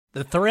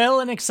The thrill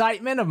and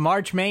excitement of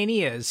March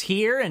Mania is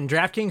here, and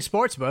DraftKings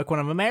Sportsbook, one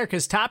of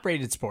America's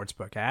top-rated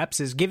sportsbook apps,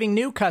 is giving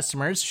new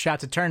customers a shot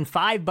to turn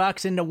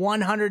 $5 into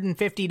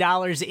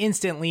 $150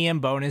 instantly in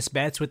bonus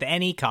bets with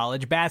any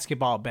college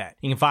basketball bet.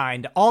 You can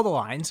find all the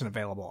lines and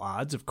available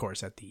odds, of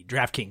course, at the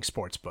DraftKings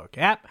Sportsbook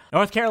app.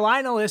 North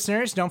Carolina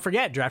listeners, don't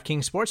forget,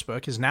 DraftKings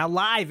Sportsbook is now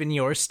live in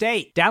your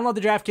state. Download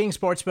the DraftKings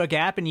Sportsbook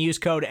app and use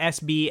code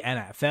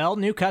SBNFL.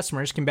 New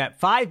customers can bet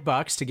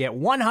 $5 to get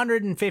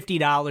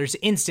 $150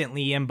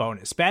 instantly in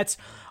bonus bets,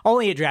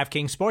 only at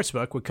DraftKings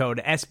Sportsbook with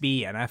code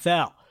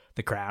SBNFL.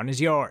 The crown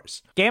is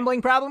yours.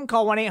 Gambling problem?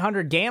 Call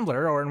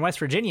 1-800-GAMBLER, or in West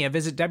Virginia,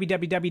 visit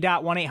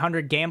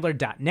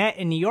www.1800gambler.net.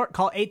 In New York,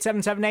 call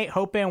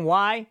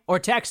 8778-HOPE-NY or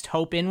text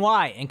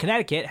HOPE-NY. In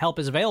Connecticut, help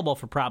is available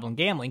for problem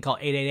gambling. Call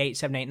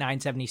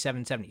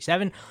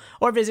 888-789-7777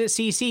 or visit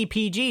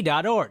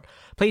ccpg.org.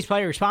 Please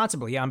play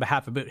responsibly on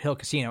behalf of Boot Hill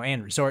Casino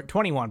and Resort.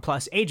 21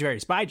 plus, age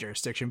varies by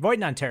jurisdiction. Void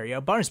in Ontario.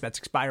 Bonus bets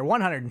expire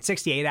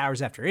 168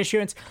 hours after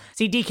issuance.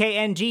 See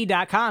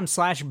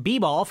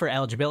dkng.com/bball for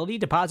eligibility,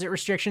 deposit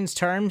restrictions,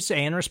 terms,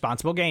 and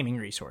responsible gaming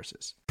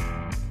resources.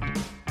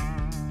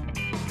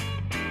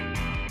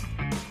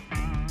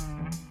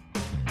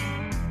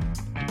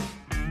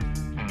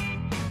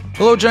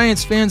 Hello,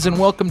 Giants fans, and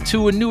welcome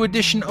to a new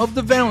edition of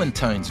the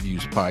Valentine's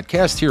Views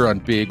podcast here on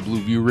Big Blue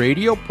View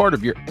Radio, part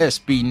of your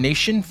SB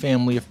Nation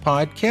family of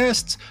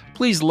podcasts.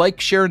 Please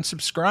like, share, and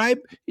subscribe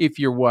if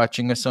you're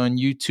watching us on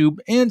YouTube,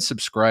 and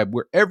subscribe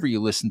wherever you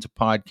listen to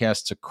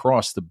podcasts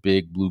across the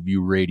Big Blue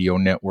View Radio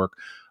network.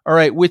 All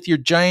right, with your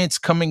Giants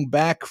coming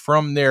back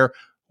from their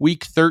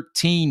Week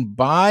 13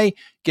 bye,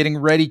 getting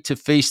ready to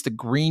face the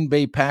Green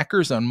Bay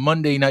Packers on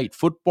Monday Night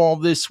Football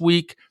this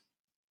week.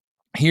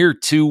 Here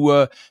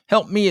to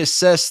help me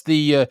assess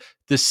the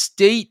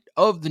state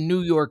of the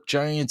New York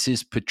Giants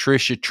is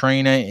Patricia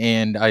Traina,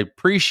 and I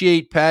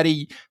appreciate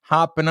Patty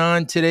hopping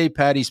on today.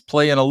 Patty's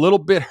playing a little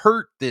bit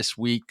hurt this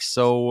week,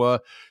 so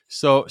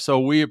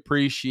we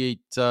appreciate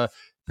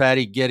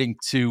Patty getting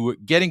to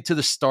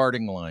the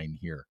starting line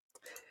here.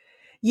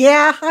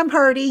 Yeah, I'm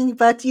hurting,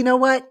 but you know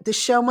what? The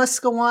show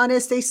must go on,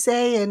 as they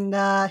say, and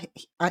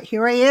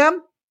here I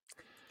am.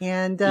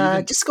 And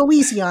just go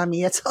easy on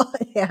me. That's all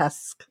I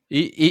ask.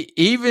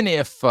 Even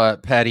if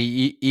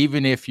Patty,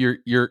 even if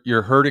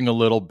you're hurting a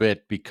little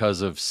bit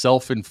because of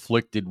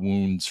self-inflicted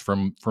wounds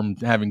from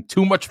having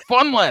too much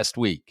fun last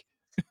week.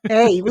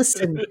 Hey,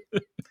 listen,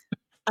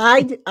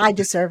 I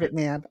deserve it,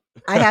 man.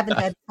 I haven't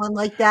had fun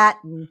like that,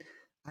 and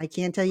I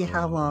can't tell you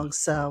how long.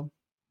 So.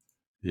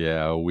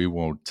 Yeah, we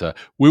won't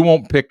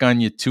pick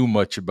on you too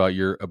much about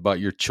your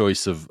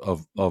choice of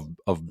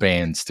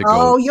bands to go.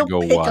 Oh, you'll to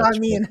go pick watch. on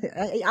me, and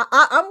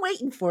I'm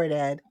waiting for it,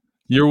 Ed.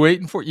 You're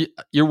waiting for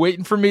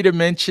me to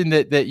mention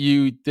that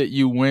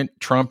you went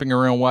tromping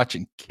around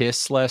watching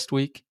Kiss last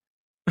week.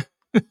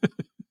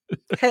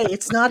 Hey,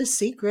 it's not a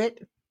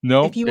secret.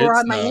 No, if you were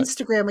on my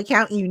Instagram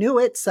account, you knew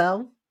it.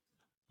 So,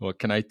 what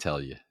can I tell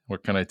you?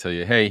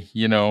 Hey,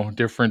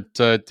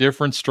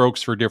 different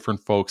strokes for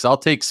different folks. I'll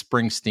take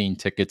Springsteen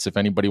tickets if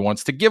anybody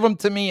wants to give them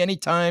to me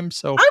anytime.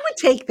 So I would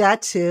take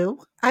that too.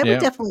 I would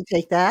definitely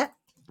take that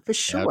for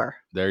sure.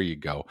 There you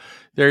go.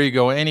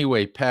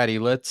 Anyway, Patty,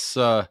 let's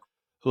talk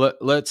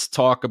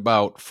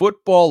about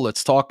football.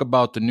 Let's talk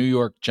about the New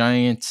York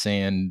Giants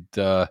and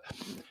 4-8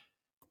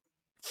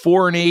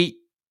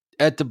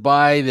 at the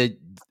bye. That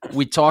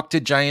we talked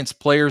to Giants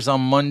players on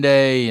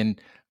Monday, and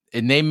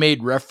they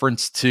made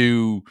reference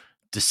to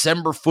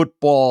December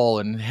football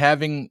and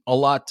having a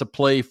lot to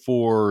play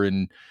for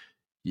and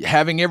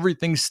having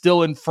everything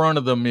still in front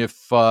of them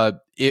if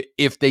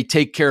they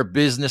take care of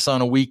business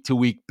on a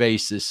week-to-week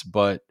basis.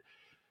 But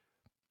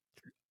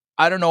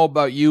I don't know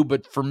about you,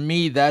 but for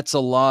me, that's a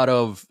lot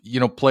of,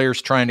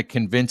 players trying to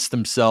convince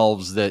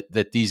themselves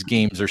that these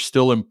games are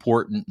still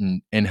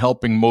important and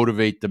helping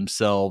motivate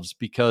themselves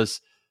because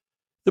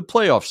the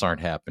playoffs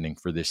aren't happening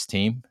for this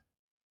team.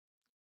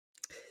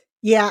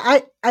 Yeah,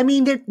 I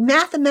mean,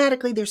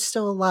 mathematically, they're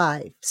still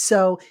alive.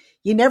 So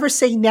you never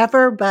say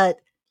never,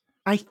 but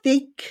I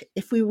think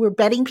if we were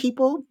betting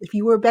people, if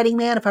you were a betting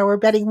man, if I were a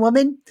betting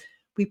woman,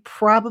 we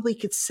probably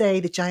could say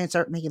the Giants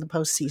aren't making the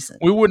postseason.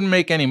 We wouldn't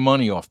make any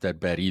money off that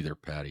bet either,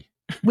 Patty.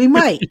 We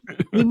might.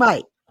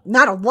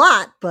 Not a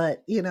lot,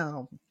 but,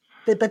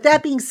 But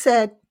that being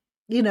said,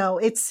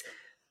 it's,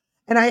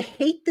 and I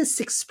hate this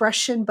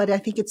expression, but I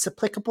think it's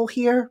applicable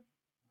here.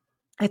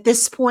 At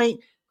this point,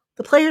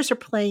 the players are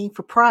playing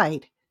for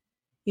pride.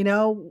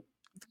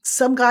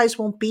 Some guys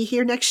won't be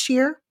here next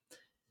year,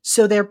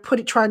 so they're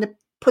trying to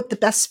put the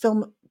best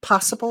film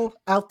possible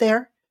out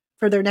there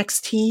for their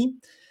next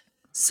team.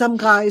 Some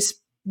guys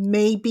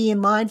may be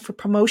in line for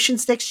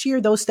promotions next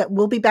year, those that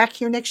will be back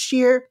here next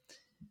year.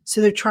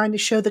 So they're trying to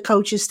show the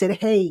coaches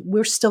that, hey,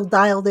 we're still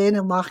dialed in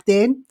and locked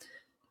in.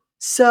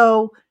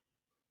 So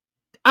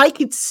I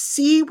could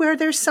see where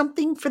there's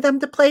something for them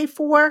to play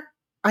for.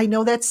 I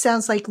know that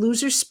sounds like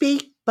loser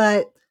speak,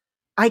 but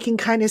I can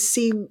kind of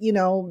see,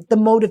 the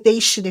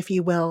motivation, if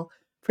you will,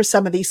 for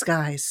some of these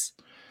guys.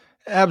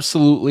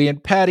 Absolutely.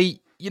 And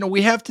Patty,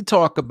 we have to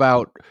talk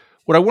about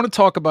What I want to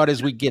talk about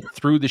as we get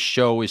through the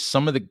show is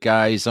some of the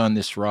guys on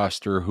this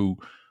roster who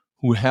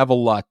have a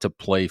lot to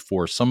play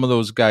for, some of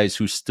those guys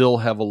who still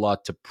have a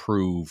lot to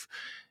prove.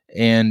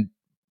 And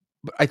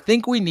I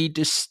think we need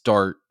to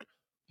start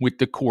with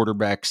the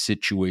quarterback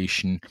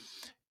situation.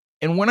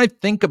 And when I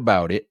think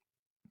about it,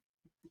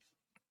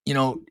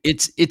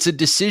 it's a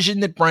decision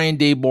that Brian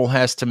Daboll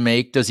has to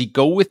make. Does he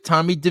go with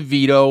Tommy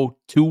DeVito,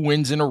 2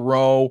 wins in a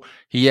row?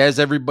 He has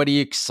everybody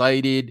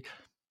excited.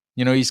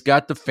 He's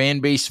got the fan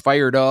base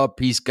fired up.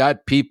 He's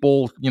got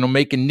people,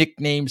 making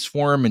nicknames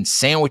for him and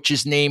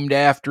sandwiches named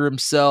after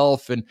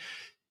himself. And,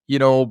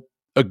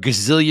 a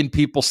gazillion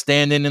people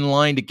standing in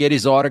line to get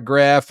his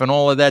autograph and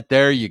all of that.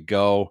 There you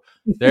go.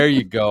 There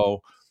you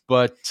go.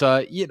 But,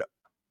 but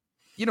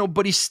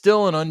he's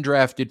still an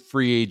undrafted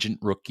free agent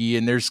rookie.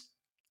 And there's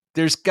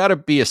got to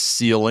be a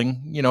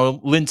ceiling.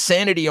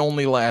 Linsanity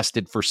only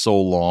lasted for so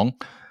long.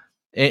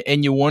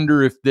 And you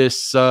wonder if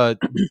this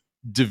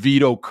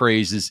DeVito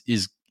craze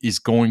is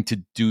going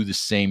to do the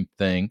same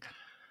thing.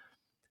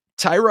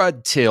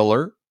 Tyrod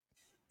Taylor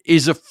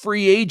is a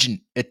free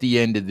agent at the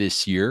end of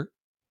this year.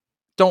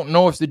 Don't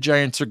know if the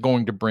Giants are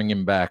going to bring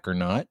him back or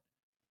not.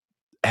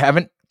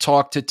 Haven't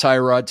talked to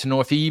Tyrod to know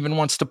if he even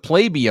wants to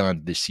play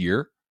beyond this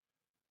year.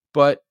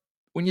 But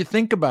when you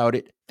think about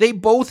it, they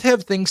both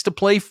have things to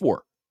play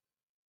for.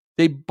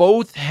 They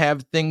both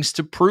have things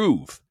to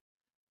prove.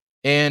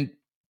 And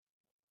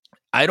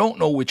I don't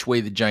know which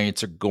way the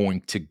Giants are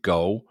going to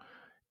go.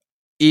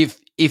 If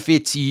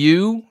it's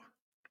you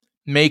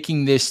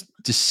making this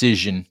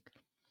decision,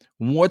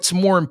 what's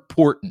more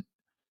important?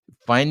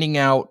 Finding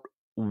out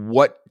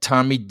what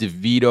Tommy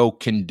DeVito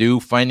can do,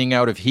 finding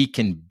out if he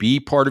can be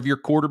part of your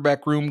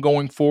quarterback room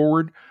going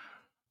forward,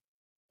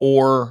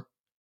 or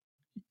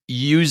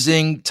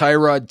using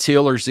Tyrod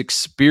Taylor's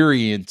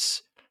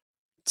experience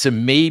to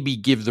maybe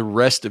give the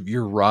rest of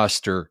your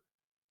roster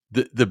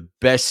the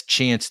best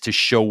chance to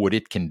show what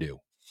it can do?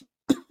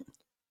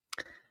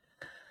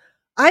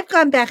 I've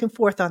gone back and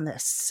forth on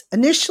this.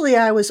 Initially,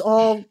 I was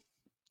all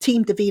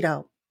Team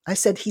DeVito. I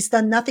said he's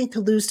done nothing to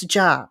lose the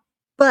job.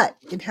 But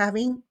in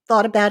having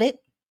thought about it,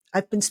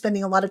 I've been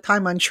spending a lot of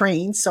time on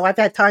trains, so I've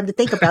had time to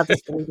think about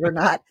this, believe it or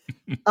not.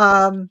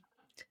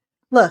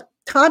 Look,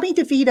 Tommy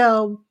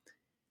DeVito,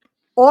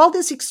 all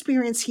this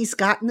experience he's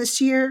gotten this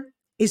year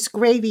is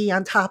gravy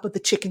on top of the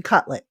chicken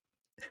cutlet.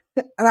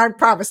 And I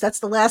promise that's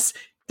the last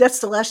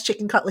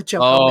chicken cutlet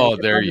joke. Oh,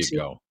 there you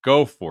go.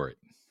 Go for it.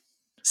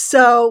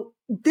 So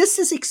this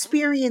is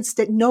experience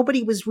that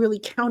nobody was really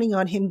counting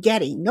on him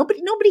getting.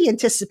 Nobody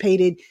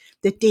anticipated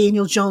that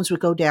Daniel Jones would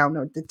go down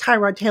or that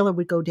Tyrod Taylor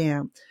would go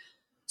down.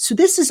 So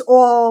this is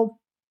all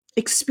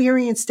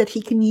experience that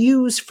he can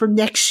use for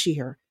next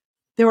year.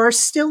 There are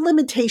still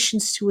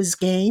limitations to his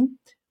game.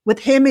 With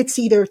him, it's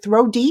either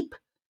throw deep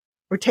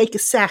or take a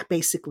sack,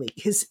 basically.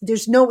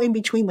 There's no in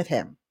between with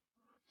him.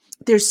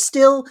 There's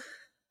still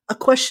a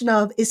question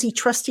of, is he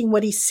trusting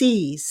what he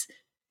sees?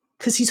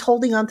 Because he's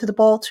holding on to the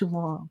ball too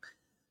long.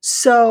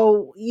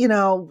 So,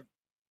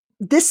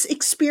 this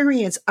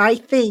experience, I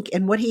think,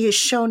 and what he has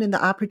shown in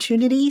the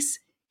opportunities,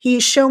 he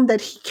has shown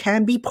that he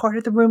can be part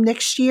of the room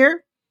next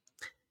year.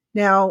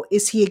 Now,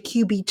 is he a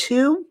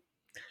QB2?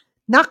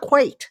 Not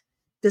quite.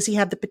 Does he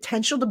have the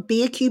potential to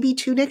be a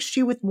QB2 next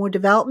year with more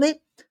development?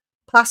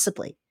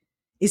 Possibly.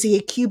 Is he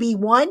a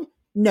QB1?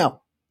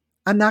 No.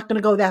 I'm not going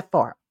to go that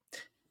far.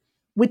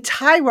 With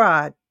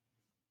Tyrod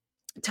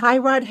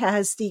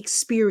has the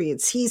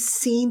experience. He's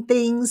seen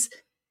things.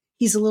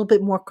 He's a little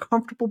bit more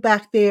comfortable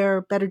back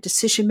there, better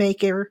decision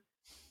maker.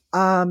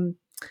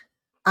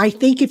 I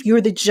think if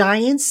you're the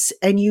Giants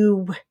and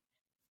you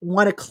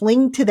want to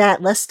cling to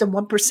that less than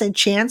 1%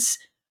 chance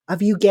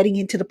of you getting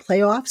into the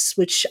playoffs,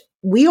 which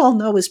we all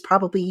know is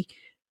probably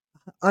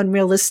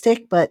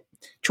unrealistic, but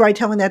try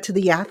telling that to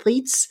the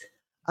athletes.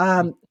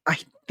 I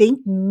think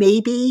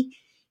maybe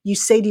you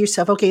say to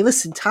yourself, okay,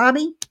 listen,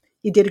 Tommy,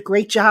 you did a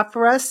great job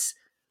for us.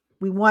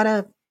 We want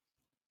to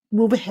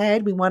move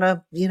ahead. We want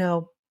to,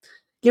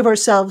 give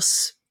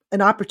ourselves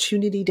an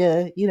opportunity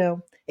to,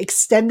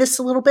 extend this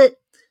a little bit.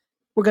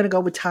 We're going to go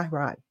with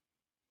Tyrod.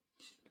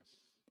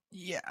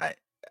 Yeah,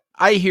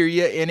 I hear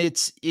you, and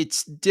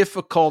it's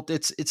difficult.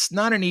 It's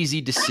not an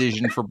easy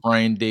decision for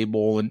Brian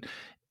Daboll,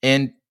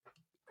 and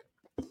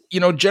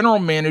general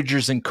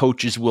managers and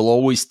coaches will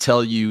always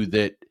tell you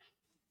that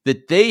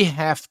they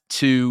have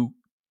to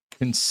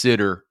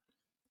consider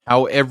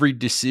how every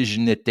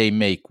decision that they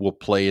make will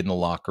play in the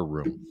locker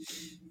room.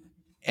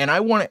 And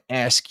I want to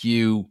ask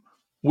you,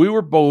 we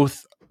were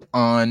both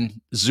on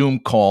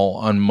Zoom call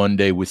on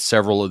Monday with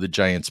several of the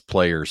Giants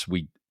players.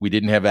 We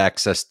didn't have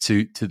access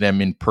to them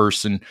in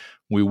person.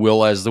 We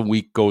will as the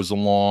week goes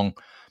along.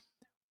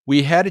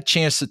 We had a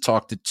chance to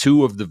talk to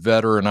 2 of the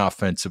veteran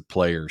offensive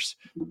players,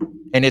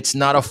 and it's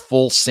not a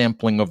full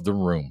sampling of the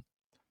room.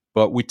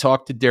 But we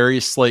talked to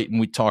Darius Slayton.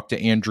 We talked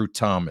to Andrew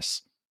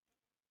Thomas.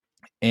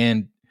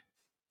 And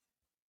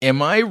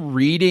am I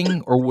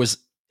reading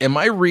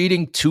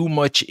too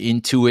much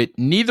into it?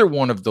 Neither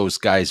one of those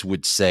guys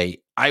would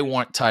say, I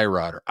want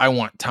Tyrod or I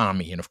want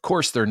Tommy. And of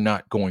course, they're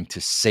not going to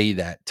say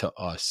that to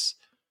us.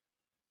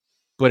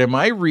 But am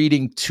I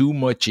reading too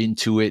much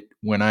into it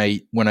when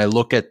I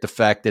look at the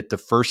fact that the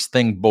first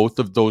thing both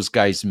of those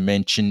guys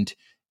mentioned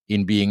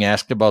in being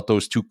asked about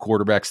those two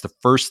quarterbacks, the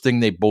first thing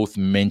they both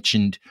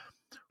mentioned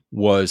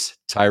was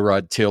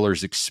Tyrod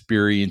Taylor's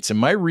experience?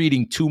 Am I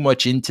reading too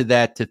much into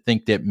that to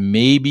think that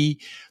maybe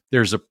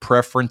there's a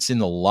preference in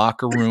the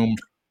locker room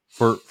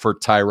for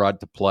Tyrod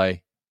to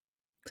play?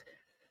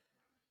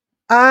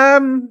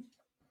 It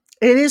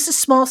is a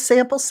small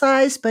sample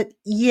size, but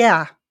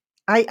yeah,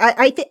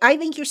 I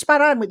think you're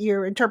spot on with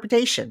your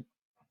interpretation.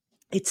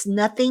 It's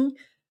nothing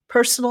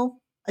personal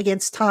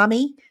against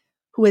Tommy,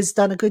 who has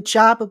done a good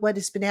job of what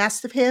has been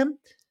asked of him.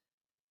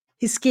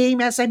 His game,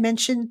 as I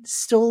mentioned,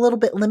 still a little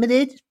bit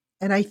limited,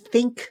 and I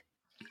think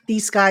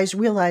these guys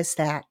realize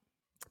that.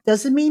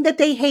 Doesn't mean that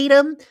they hate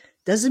him.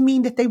 Doesn't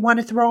mean that they want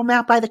to throw him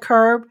out by the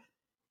curb.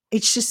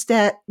 It's just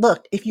that,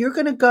 look, if you're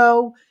going to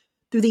go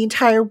through the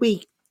entire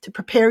week to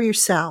prepare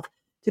yourself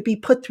to be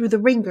put through the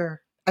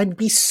ringer and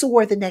be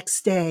sore the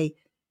next day,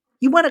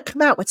 you want to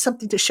come out with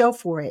something to show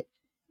for it.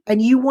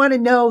 And you want to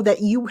know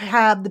that you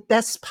have the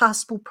best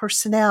possible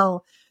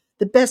personnel,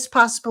 the best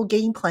possible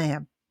game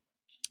plan,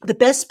 the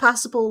best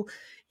possible,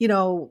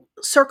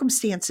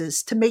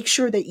 circumstances to make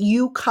sure that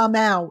you come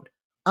out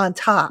on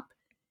top.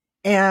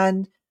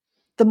 And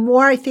the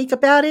more I think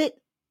about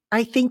it,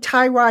 I think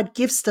Tyrod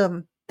gives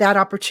them that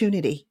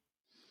opportunity.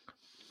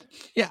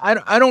 Yeah,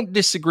 I don't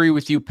disagree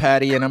with you,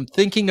 Patty. And I'm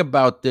thinking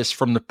about this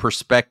from the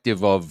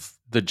perspective of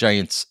the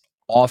Giants'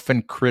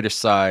 often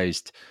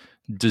criticized,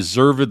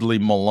 deservedly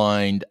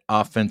maligned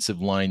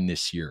offensive line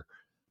this year.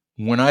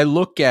 When I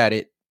look at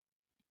it,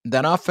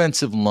 that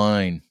offensive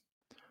line,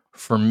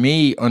 for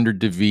me, under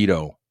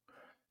DeVito,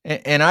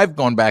 and I've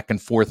gone back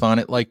and forth on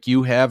it like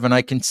you have, and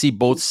I can see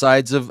both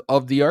sides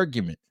of the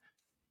argument.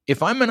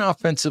 If I'm an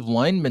offensive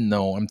lineman,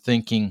 though, I'm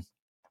thinking,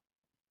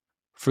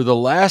 for the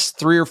last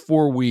 3 or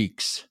 4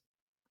 weeks,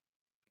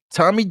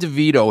 Tommy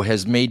DeVito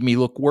has made me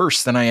look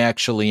worse than I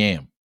actually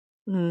am.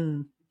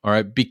 All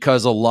right,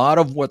 because a lot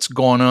of what's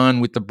gone on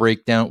with the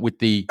breakdown, with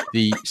the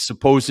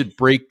supposed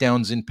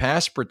breakdowns in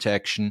pass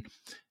protection,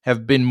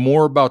 have been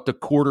more about the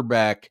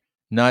quarterback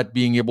not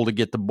being able to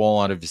get the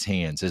ball out of his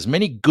hands. As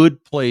many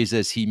good plays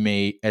as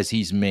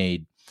he's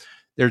made,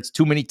 there's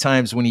too many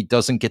times when he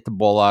doesn't get the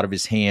ball out of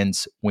his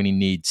hands when he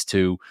needs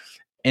to.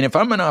 And if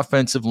I'm an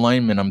offensive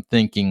lineman, I'm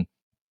thinking,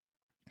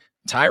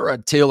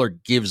 Tyrod Taylor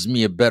gives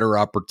me a better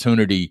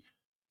opportunity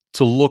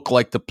to look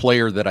like the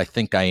player that I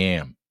think I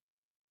am.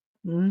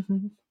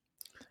 Mm-hmm.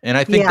 And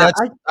I think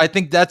I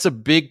think that's a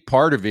big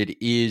part of it,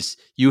 is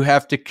you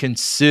have to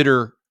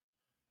consider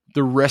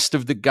the rest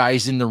of the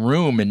guys in the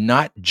room and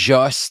not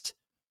just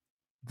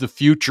the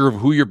future of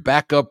who your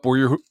backup or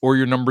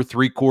your number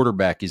 3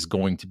 quarterback is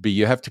going to be.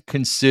 You have to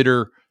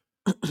consider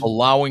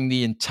allowing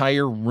the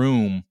entire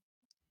room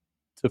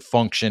to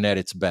function at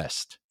its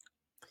best.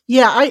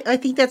 Yeah, I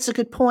think that's a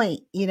good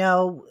point. You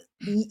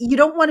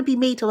don't want to be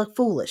made to look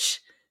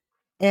foolish.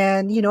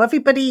 And,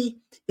 everybody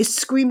is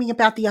screaming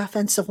about the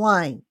offensive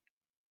line.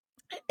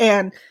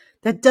 And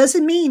that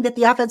doesn't mean that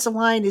the offensive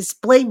line is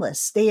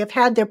blameless. They have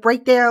had their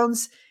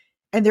breakdowns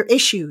and their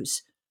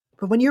issues.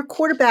 But when your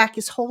quarterback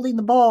is holding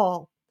the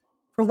ball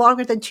for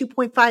longer than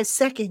 2.5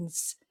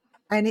 seconds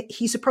and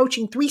he's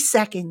approaching 3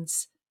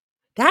 seconds,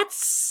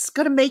 that's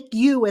going to make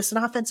you as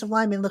an offensive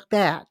lineman look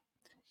bad.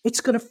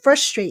 It's going to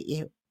frustrate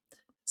you.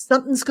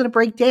 Something's going to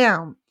break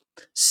down.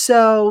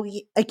 So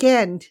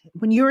again,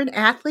 when you're an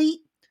athlete,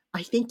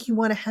 I think you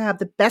want to have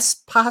the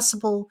best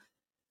possible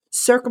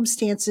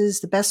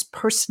circumstances, the best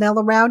personnel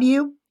around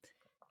you.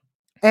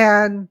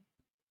 And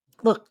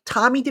look,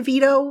 Tommy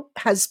DeVito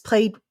has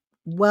played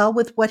well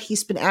with what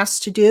he's been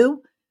asked to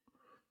do.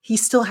 He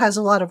still has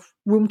a lot of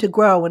room to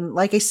grow. And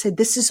like I said,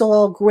 this is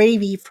all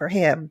gravy for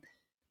him,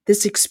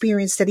 this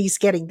experience that he's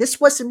getting.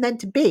 This wasn't meant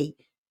to be.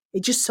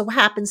 It just so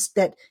happens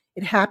that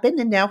it happened,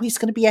 and now he's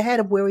going to be ahead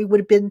of where he would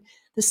have been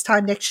this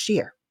time next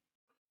year.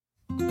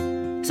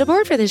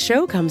 Support for this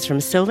show comes from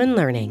Sylvan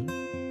Learning.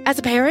 As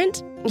a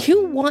parent,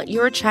 you want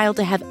your child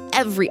to have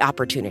every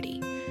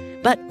opportunity,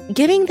 but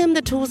giving them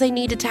the tools they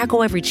need to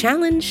tackle every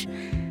challenge,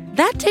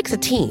 that takes a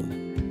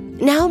team.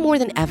 Now more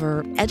than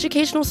ever,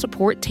 educational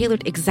support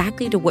tailored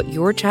exactly to what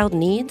your child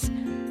needs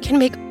can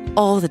make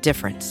all the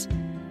difference.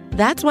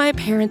 That's why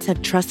parents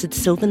have trusted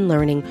Sylvan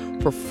Learning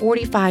for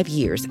 45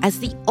 years as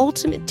the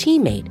ultimate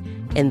teammate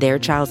in their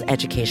child's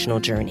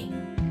educational journey,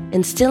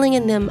 instilling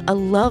in them a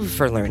love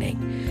for learning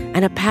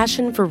and a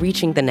passion for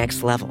reaching the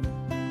next level.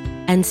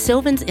 And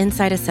Sylvan's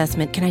Insight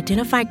Assessment can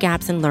identify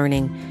gaps in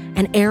learning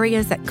and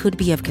areas that could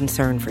be of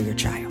concern for your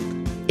child.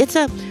 It's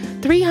a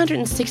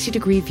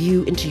 360-degree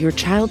view into your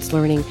child's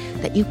learning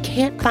that you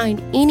can't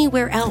find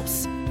anywhere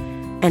else,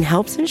 and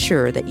helps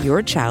ensure that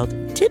your child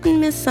didn't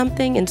miss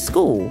something in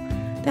school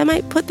that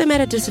might put them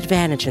at a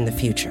disadvantage in the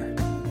future.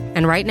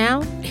 And right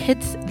now,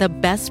 it's the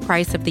best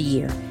price of the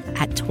year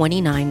at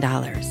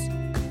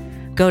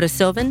 $29. Go to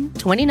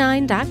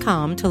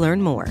sylvan29.com to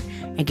learn more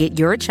and get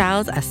your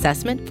child's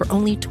assessment for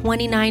only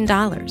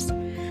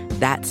 $29.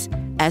 That's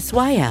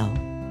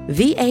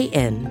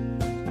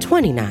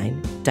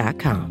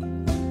SYLVAN29.com.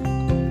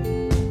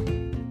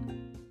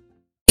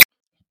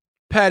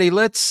 Patty,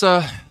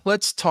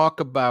 let's talk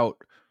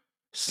about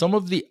some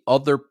of the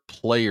other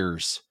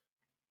players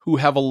who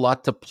have a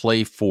lot to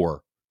play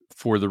for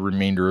the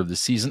remainder of the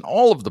season.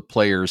 All of the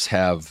players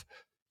have,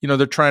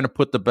 they're trying to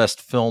put the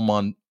best film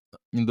on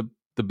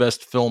the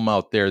best film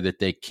out there that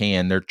they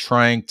can. They're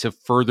trying to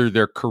further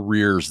their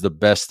careers the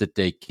best that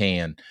they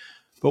can.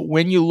 But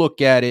when you look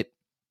at it,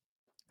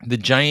 the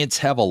Giants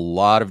have a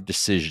lot of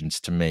decisions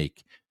to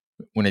make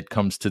when it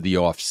comes to the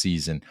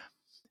offseason.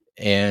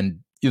 And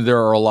there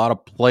are a lot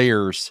of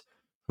players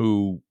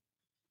who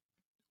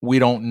we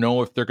don't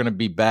know if they're going to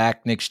be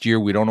back next year.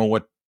 We don't know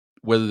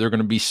whether they're going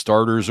to be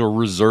starters or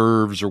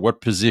reserves or what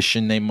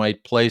position they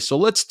might play. So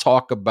let's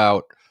talk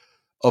about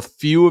a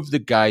few of the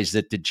guys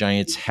that the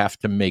Giants have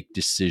to make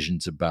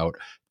decisions about.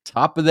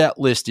 Top of that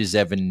list is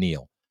Evan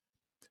Neal.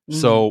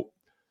 So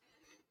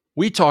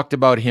we talked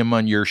about him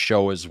on your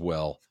show as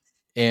well.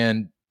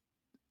 And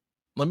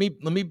let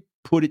me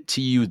put it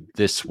to you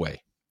this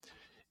way.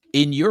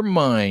 In your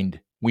mind,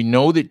 we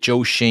know that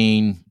Joe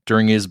Shane,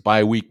 during his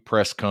bye-week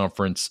press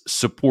conference,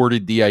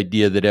 supported the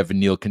idea that Evan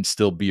Neal can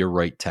still be a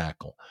right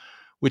tackle,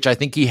 which I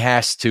think he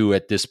has to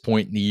at this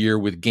point in the year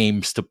with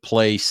games to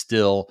play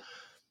still.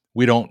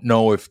 We don't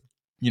know if,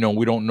 we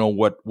don't know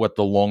what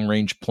the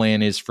long-range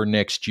plan is for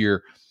next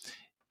year.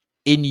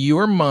 In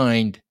your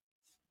mind,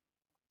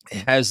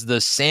 has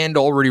the sand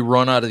already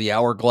run out of the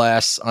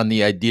hourglass on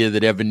the idea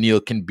that Evan Neal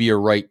can be a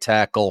right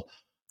tackle?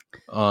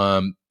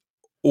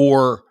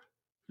 Or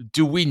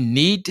do we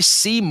need to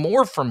see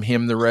more from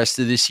him the rest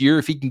of this year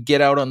if he can get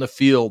out on the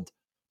field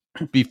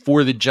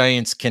before the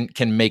Giants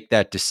can make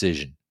that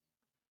decision?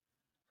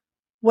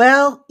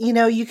 Well,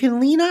 you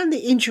can lean on the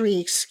injury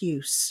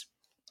excuse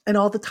and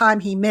all the time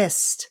he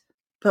missed.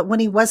 But when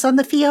he was on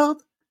the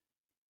field,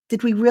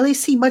 did we really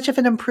see much of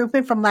an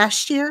improvement from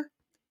last year?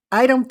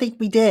 I don't think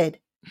we did.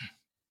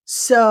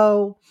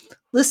 So,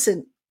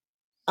 listen,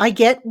 I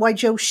get why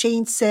Joe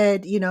Shane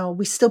said,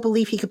 we still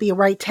believe he could be a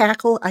right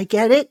tackle. I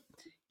get it.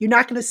 You're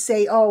not going to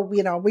say,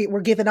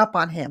 we're giving up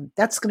on him.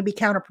 That's going to be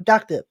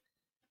counterproductive.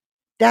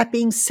 That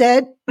being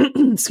said,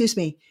 excuse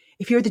me,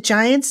 if you're the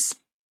Giants,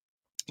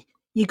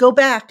 you go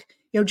back.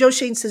 Joe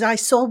Shane says, I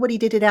saw what he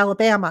did at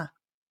Alabama.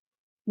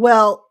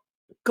 Well,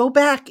 go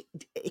back.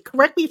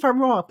 Correct me if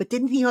I'm wrong, but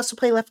didn't he also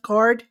play left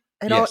guard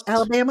at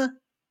Alabama?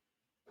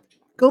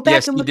 Go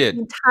back and look at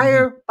the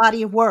entire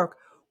body of work.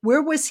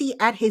 Where was he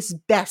at his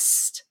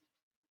best?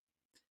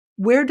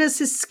 Where does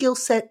his skill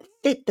set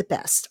fit the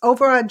best?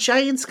 Over on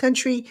Giants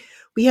Country,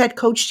 we had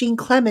Coach Gene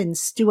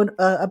Clemens do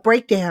a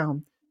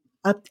breakdown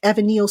of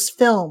Evan Neal's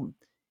film.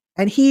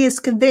 And he is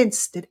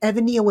convinced that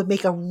Evan Neal would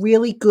make a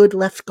really good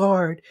left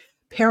guard,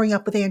 pairing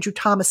up with Andrew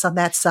Thomas on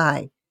that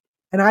side.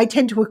 And I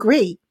tend to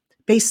agree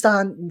based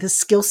on the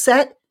skill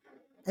set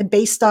and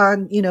based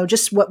on,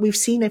 just what we've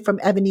seen from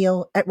Evan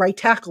Neal at right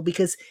tackle,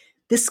 because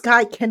this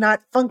guy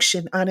cannot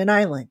function on an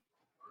island.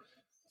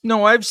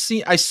 No, I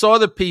saw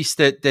the piece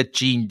that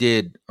Gene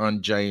did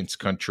on Giants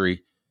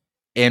Country.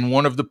 And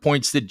one of the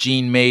points that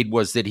Gene made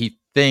was that he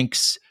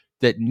thinks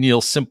that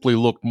Neal simply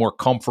looked more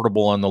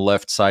comfortable on the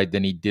left side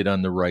than he did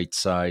on the right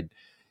side.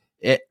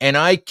 And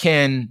I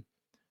can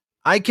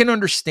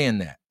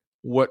understand that.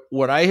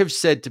 What I have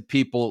said to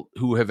people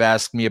who have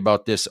asked me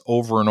about this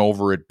over and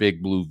over at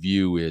Big Blue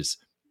View is,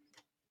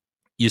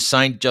 you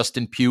signed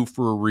Justin Pugh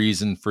for a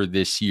reason for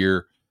this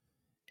year.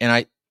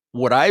 And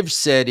what I've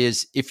said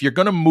is, if you're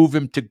going to move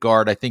him to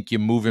guard, I think you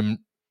move him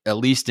at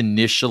least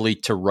initially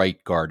to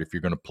right guard if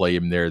you're going to play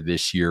him there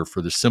this year,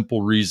 for the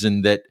simple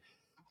reason that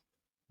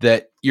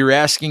you're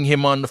asking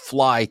him on the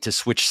fly to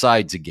switch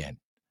sides again.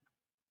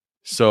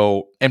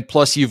 So, and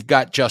plus you've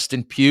got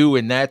Justin Pugh,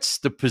 and that's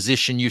the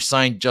position you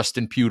signed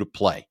Justin Pugh to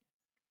play.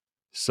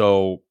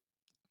 So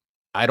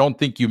I don't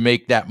think you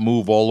make that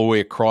move all the way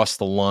across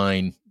the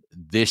line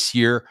this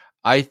year.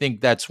 I think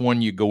that's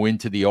when you go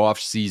into the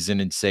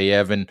offseason and say,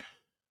 Evan,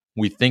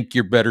 we think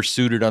you're better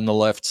suited on the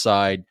left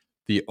side.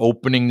 The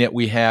opening that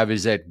we have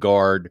is at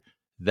guard.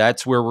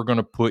 That's where we're going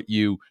to put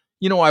you.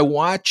 I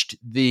watched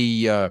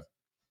the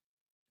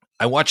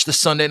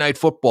Sunday night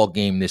football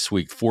game this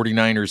week,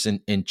 49ers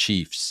and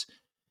Chiefs.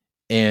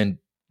 And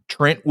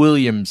Trent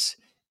Williams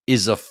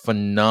is a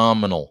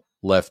phenomenal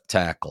left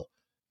tackle.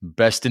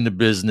 Best in the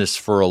business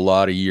for a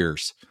lot of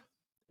years.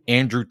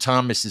 Andrew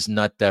Thomas is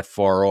not that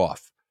far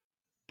off.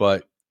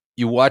 But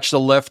you watch the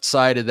left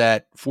side of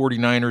that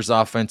 49ers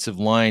offensive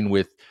line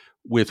with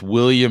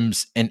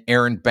Williams and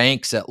Aaron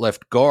Banks at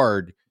left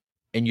guard,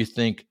 and you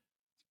think,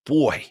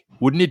 boy,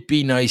 wouldn't it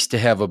be nice to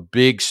have a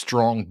big,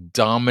 strong,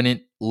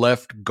 dominant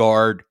left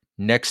guard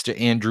next to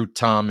Andrew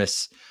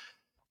Thomas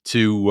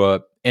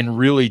and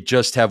really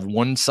just have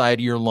one side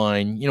of your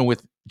line,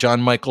 with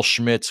John Michael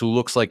Schmitz, who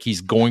looks like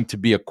he's going to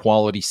be a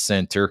quality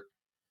center.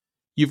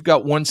 You've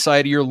got one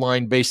side of your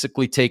line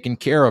basically taken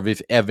care of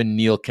if Evan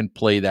Neal can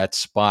play that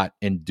spot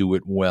and do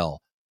it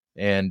well.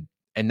 And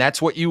that's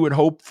what you would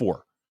hope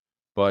for.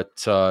 But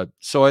so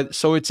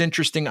it's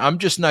interesting. I'm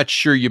just not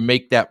sure you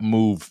make that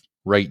move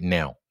right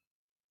now.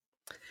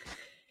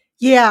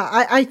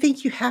 Yeah, I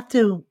think you have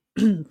to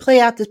play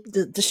out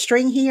the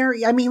string here.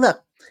 I mean,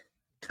 look,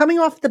 coming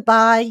off the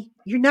bye,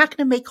 you're not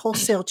going to make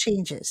wholesale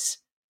changes,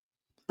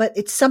 but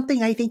it's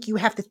something I think you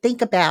have to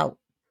think about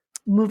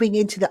moving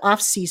into the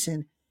off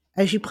season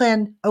as you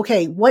plan.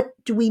 Okay, what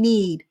do we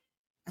need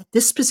at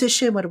this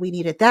position? What do we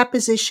need at that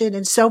position,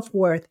 and so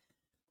forth.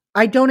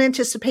 I don't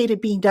anticipate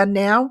it being done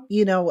now,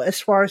 as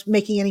far as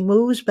making any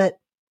moves, but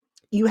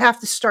you have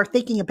to start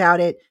thinking about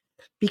it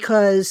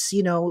because,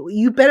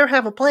 you better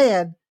have a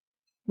plan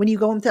when you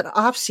go into the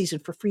off season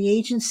for free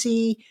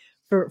agency,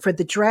 for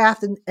the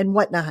draft and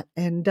whatnot.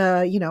 And,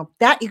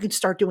 that you can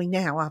start doing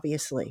now,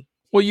 obviously.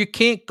 Well, you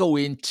can't go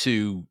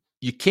into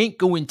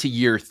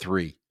year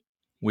 3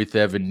 with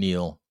Evan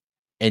Neal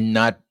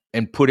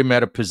and put him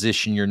at a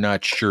position you're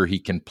not sure he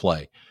can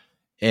play.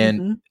 And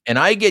Mm-hmm. and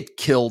I get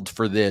killed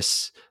for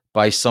this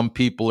by some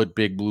people at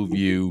Big Blue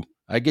View.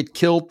 I get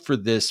killed for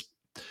this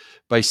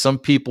by some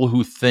people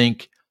who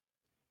think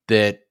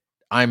that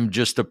I'm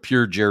just a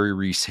pure Jerry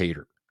Reese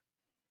hater.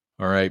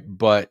 All right.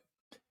 But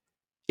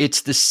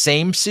it's the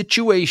same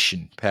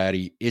situation,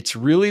 Patty. It's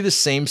really the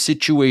same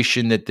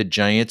situation that the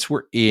Giants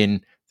were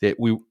in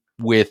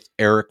with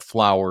Eric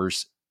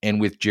Flowers and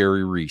with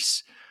Jerry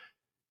Reese.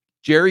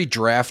 Jerry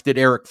drafted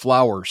Eric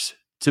Flowers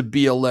to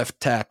be a left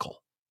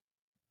tackle.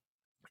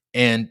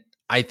 And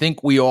I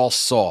think we all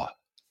saw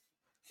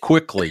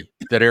quickly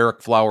that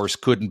Eric Flowers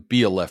couldn't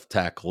be a left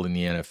tackle in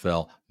the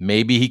NFL.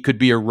 Maybe he could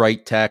be a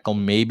right tackle.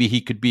 Maybe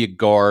he could be a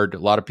guard. A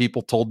lot of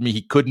people told me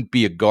he couldn't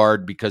be a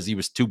guard because he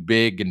was too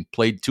big and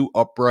played too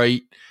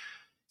upright.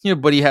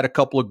 But he had a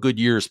couple of good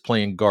years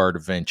playing guard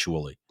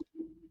eventually.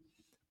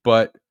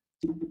 But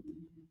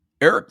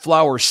Eric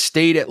Flowers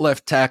stayed at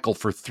left tackle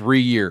for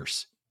 3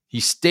 years. He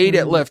stayed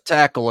at left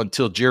tackle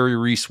until Jerry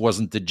Reese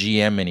wasn't the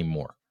GM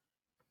anymore.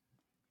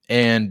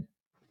 And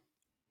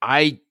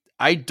I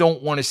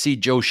don't want to see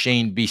Joe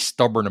Shane be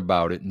stubborn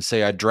about it and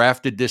say, I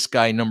drafted this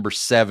guy number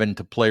 7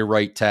 to play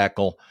right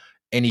tackle,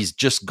 and he's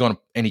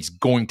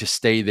going to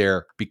stay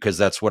there because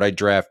that's what I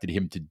drafted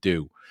him to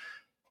do.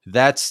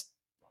 That's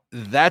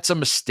a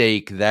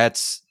mistake.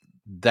 That's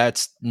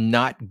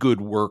not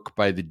good work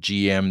by the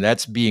GM.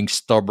 That's being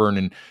stubborn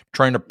and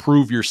trying to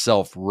prove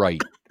yourself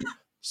right.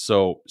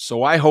 So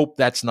I hope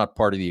that's not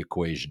part of the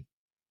equation.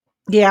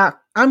 Yeah,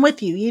 I'm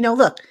with you.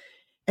 Look,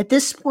 at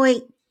this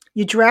point,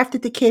 you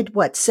drafted the kid,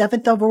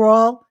 7th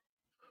overall?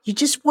 You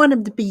just want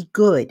him to be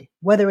good,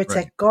 whether it's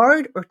Right. at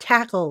guard or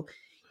tackle.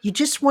 You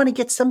just want to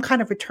get some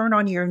kind of return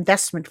on your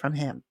investment from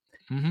him.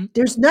 Mm-hmm.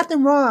 There's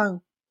nothing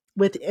wrong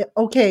with,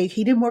 okay,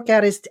 he didn't work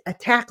out as a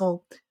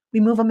tackle.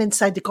 We move him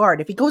inside the guard.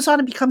 If he goes on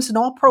and becomes an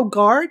all-pro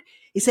guard,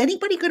 is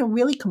anybody going to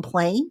really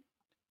complain?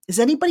 Is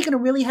anybody going to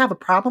really have a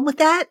problem with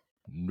that?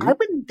 Nope.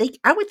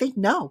 I would think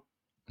no.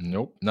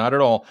 Nope, not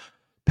at all.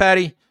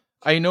 Patty,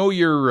 I know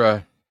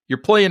you're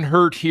playing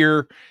hurt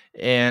here,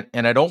 and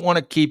I don't want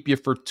to keep you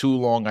for too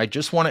long. I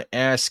just want to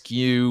ask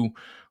you,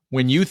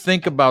 when you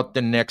think about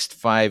the next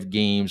 5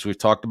 games, we've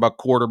talked about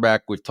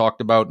quarterback, we've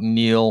talked about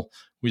Neal,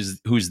 who's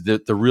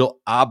the real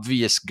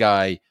obvious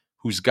guy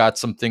who's got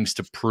some things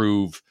to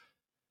prove.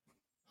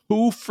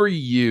 Who for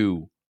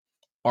you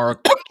are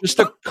just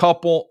a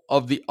couple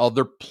of the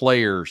other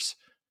players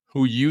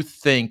who you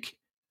think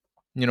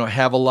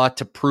have a lot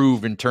to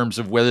prove in terms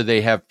of whether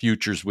they have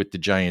futures with the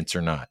Giants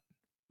or not?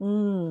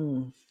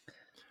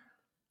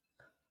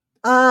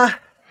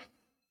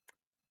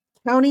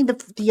 Counting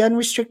the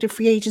unrestricted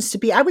free agents to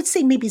be, I would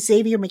say maybe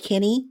Xavier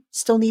McKinney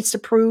still needs to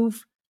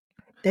prove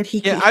that he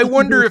can. I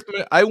wonder if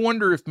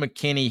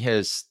McKinney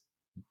has,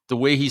 the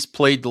way he's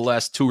played the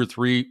last 2 or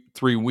 3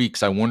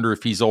 weeks, I wonder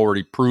if he's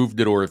already proved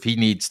it or if he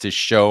needs to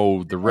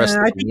show the rest of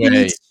the way. I think he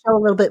needs to show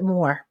a little bit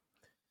more.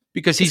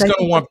 Because he's going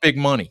to want big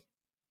money.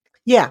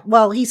 Yeah,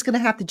 well, he's going to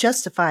have to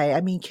justify it.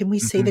 I mean, can we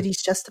say that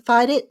he's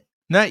justified it?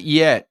 Not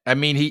yet. I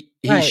mean, he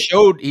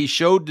showed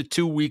the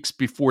 2 weeks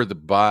before the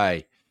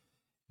bye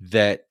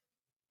that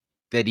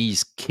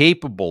he's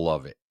capable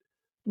of it.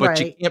 But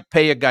you can't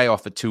pay a guy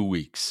off of 2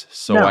 weeks.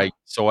 So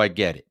I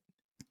get it.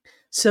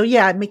 So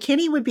yeah,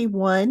 McKinney would be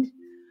one.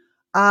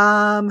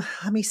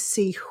 Let me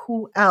see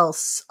who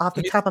else off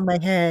the top of my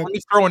head. Let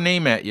me throw a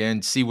name at you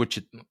and see what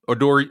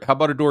how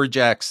about Adoree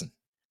Jackson?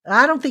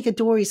 I don't think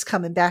Adoree's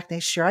coming back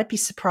next year. I'd be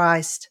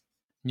surprised.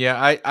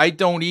 Yeah, I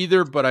don't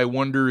either, but I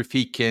wonder if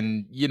he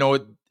can,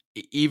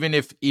 even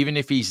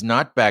if he's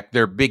not back,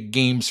 they're big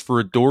games for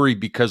Adoree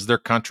because they're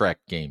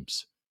contract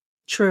games.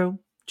 True.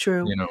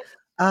 So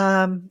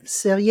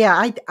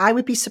yeah, I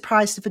would be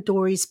surprised if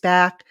Adoree's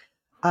back.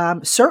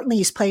 Certainly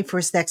he's playing for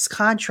his next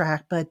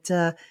contract, but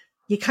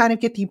you kind of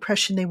get the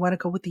impression they want to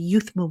go with the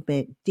youth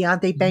movement,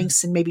 Deonte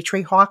Banks and maybe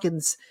Trey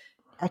Hawkins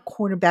at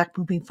cornerback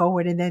moving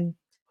forward, and then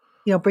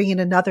bring in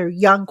another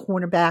young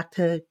cornerback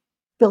to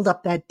build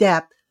up that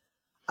depth.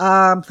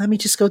 Let me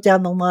just go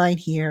down the line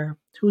here.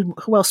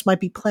 Who else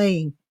might be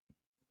playing?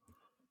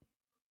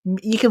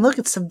 You can look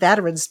at some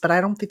veterans, but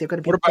I don't think they're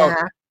going to be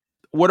back.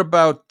 What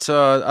about,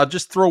 I'll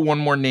just throw one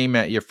more name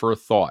at you for a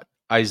thought.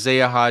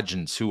 Isaiah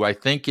Hodgins, who I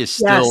think is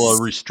still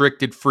a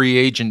restricted free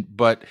agent,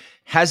 but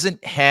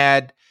hasn't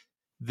had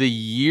the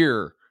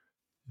year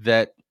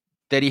that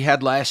that he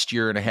had last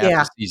year and a half a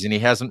Yeah. season. He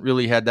hasn't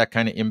really had that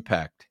kind of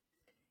impact.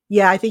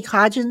 Yeah, I think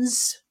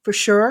Hodgins for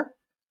sure.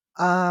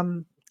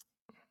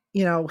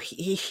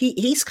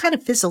 He's kind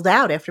of fizzled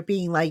out after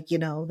being like,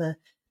 the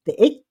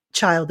it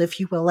child, if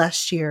you will,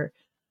 last year.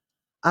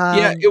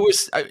 Yeah,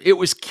 it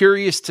was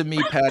curious to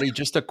me, Patty.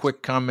 Just a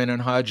quick comment on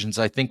Hodgins.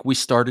 I think we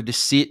started to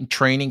see it in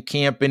training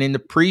camp and in the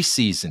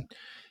preseason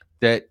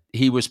that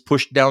he was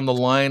pushed down the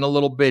line a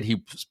little bit. He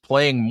was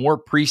playing more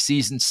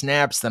preseason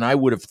snaps than I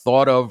would have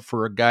thought of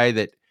for a guy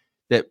that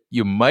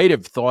you might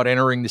have thought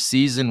entering the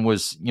season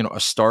was, a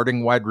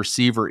starting wide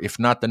receiver, if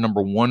not the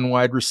number one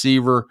wide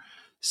receiver.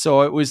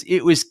 So it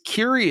was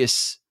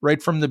curious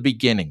right from the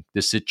beginning,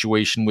 the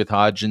situation with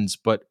Hodgins,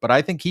 but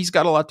I think he's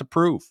got a lot to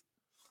prove.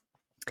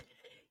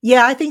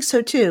 Yeah, I think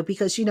so too,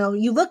 because,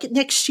 you look at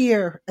next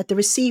year at the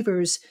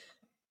receivers,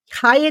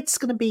 Hyatt's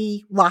going to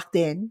be locked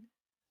in.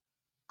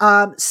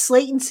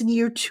 Slayton's in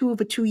year 2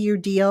 of a 2-year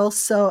deal.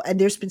 So,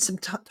 and there's been some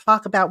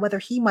talk about whether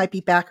he might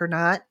be back or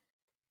not.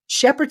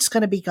 Shepard's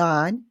going to be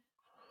gone.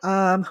 Who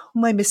am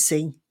I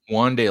missing?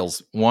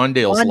 Wandale's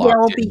Wandale locked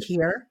will in. be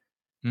here.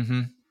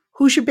 Mm-hmm.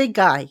 Who's your big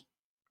guy?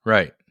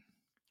 Right.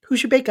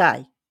 Who's your big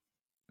guy?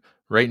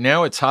 Right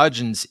now it's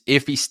Hodgins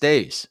if he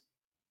stays.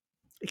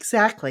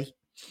 Exactly.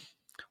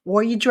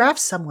 Or you draft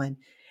someone.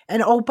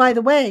 And oh, by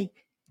the way,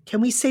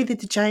 can we say that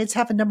the Giants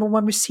have a number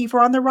 1 receiver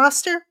on their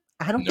roster?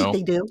 I don't think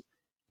they do.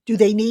 Do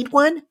they need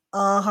one?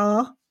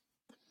 Uh-huh.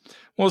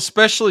 Well,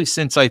 especially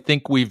since I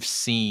think we've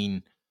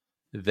seen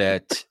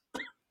that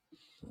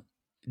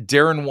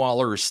Darren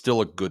Waller is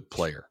still a good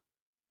player,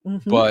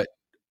 Mm-hmm.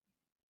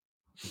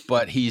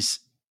 but he's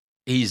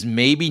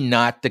maybe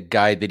not the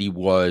guy that he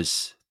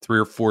was 3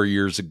 or 4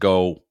 years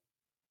ago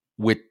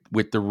with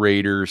the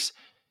Raiders.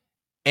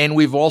 And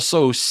we've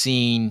also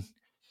seen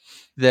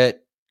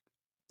that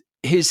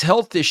his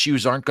health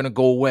issues aren't going to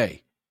go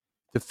away.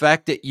 The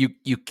fact that you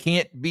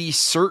can't be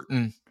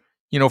certain,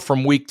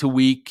 from week to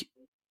week,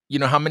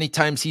 how many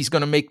times he's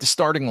going to make the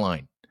starting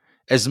line.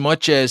 As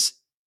much as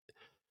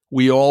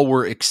we all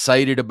were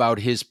excited about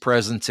his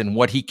presence and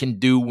what he can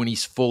do when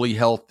he's fully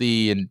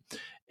healthy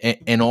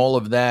and all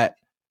of that,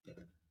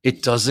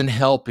 it doesn't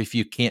help if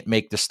you can't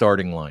make the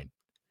starting line.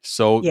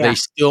 So Yeah.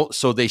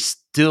 they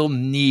still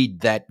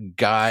need that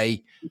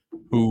guy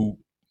who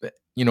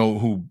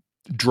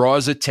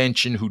draws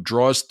attention, who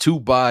draws 2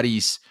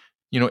 bodies,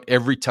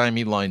 every time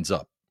he lines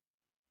up.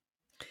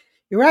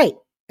 You're right.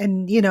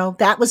 And,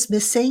 that was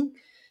missing.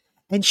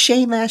 And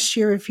Shane last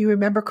year, if you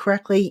remember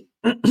correctly,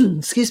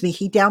 excuse me,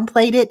 he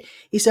downplayed it.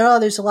 He said, oh,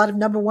 there's a lot of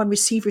number 1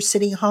 receivers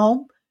sitting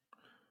home.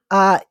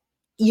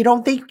 You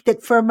don't think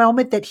that for a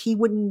moment that he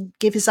wouldn't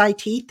give his eye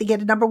teeth to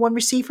get a number 1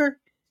 receiver?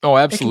 Oh,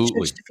 That can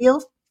absolutely. stretch the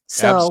field?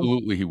 So,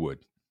 Absolutely he would.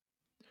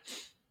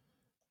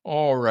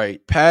 All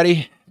right,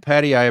 Patty,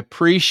 I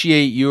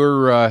appreciate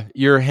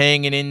your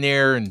hanging in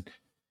there and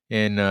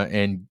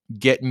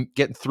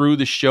getting through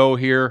the show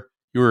here.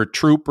 You're a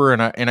trooper,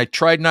 and I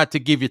tried not to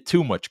give you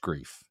too much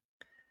grief.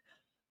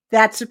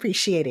 that's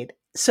appreciated.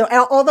 So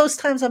all those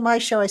times on my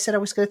show, I said I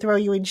was going to throw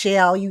you in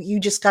jail. You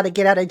just got to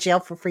get out of jail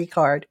for free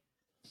card.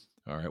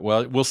 All right.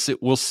 Well,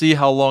 we'll see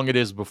how long it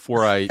is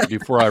before I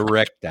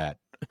wreck that.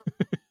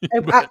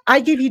 I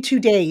give you 2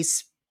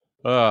 days.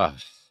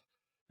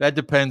 That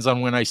depends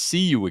on when I see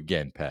you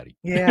again, Patty.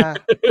 Yeah.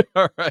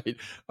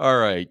 All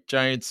right.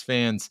 Giants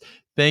fans,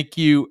 thank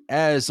you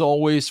as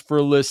always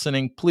for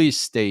listening. Please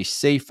stay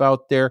safe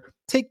out there.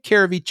 Take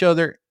care of each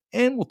other,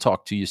 and we'll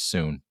talk to you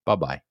soon.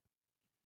 Bye-bye.